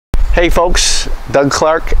Hey folks, Doug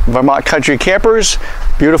Clark, Vermont Country Campers.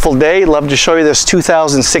 Beautiful day. Love to show you this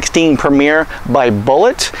 2016 Premier by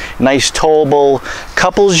Bullet. Nice towable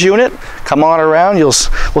couples unit. Come on around. We'll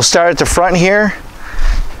start at the front here.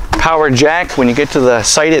 Power jack when you get to the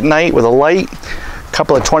site at night with a light. A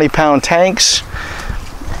couple of 20-pound tanks.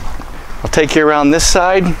 I'll take you around this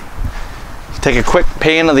side. Take a quick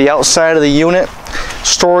pan of the outside of the unit.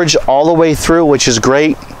 Storage all the way through, which is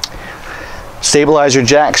great. Stabilizer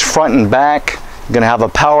jacks front and back. You're going to have a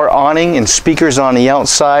power awning and speakers on the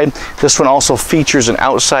outside. This one also features an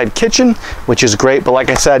outside kitchen, which is great. But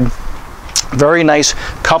like I said, very nice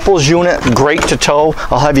couples unit, great to tow.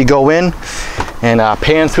 I'll have you go in and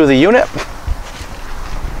pan through the unit.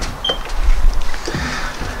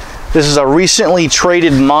 This is a recently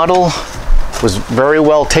traded model. Was very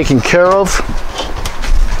well taken care of.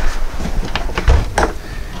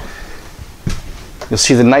 You'll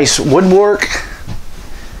see the nice woodwork,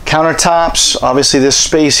 countertops. Obviously this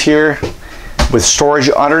space here with storage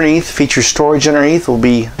underneath, features storage underneath, will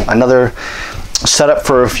be another setup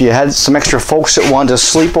for if you had some extra folks that wanted to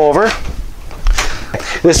sleep over.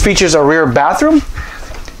 This features a rear bathroom,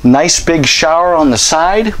 nice big shower on the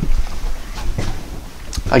side.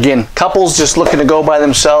 Again, couples just looking to go by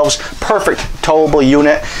themselves, perfect towable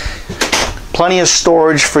unit. Plenty of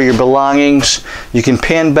storage for your belongings. You can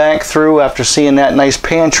pan back through after seeing that nice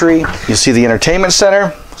pantry. You see the entertainment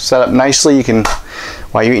center set up nicely. You can,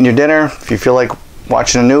 while you're eating your dinner, if you feel like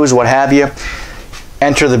watching the news, what have you,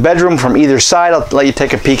 enter the bedroom from either side. I'll let you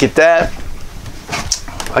take a peek at that.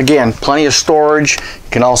 Again, plenty of storage.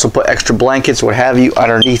 You can also put extra blankets, what have you,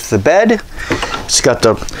 underneath the bed. It's got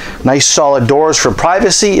the nice solid doors for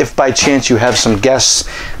privacy if by chance you have some guests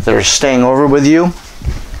that are staying over with you.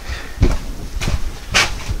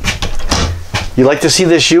 You like to see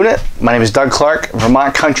this unit? My name is Doug Clark,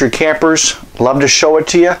 Vermont Country Campers. Love to show it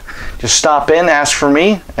to you. Just stop in, ask for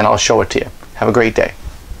me, and I'll show it to you. Have a great day.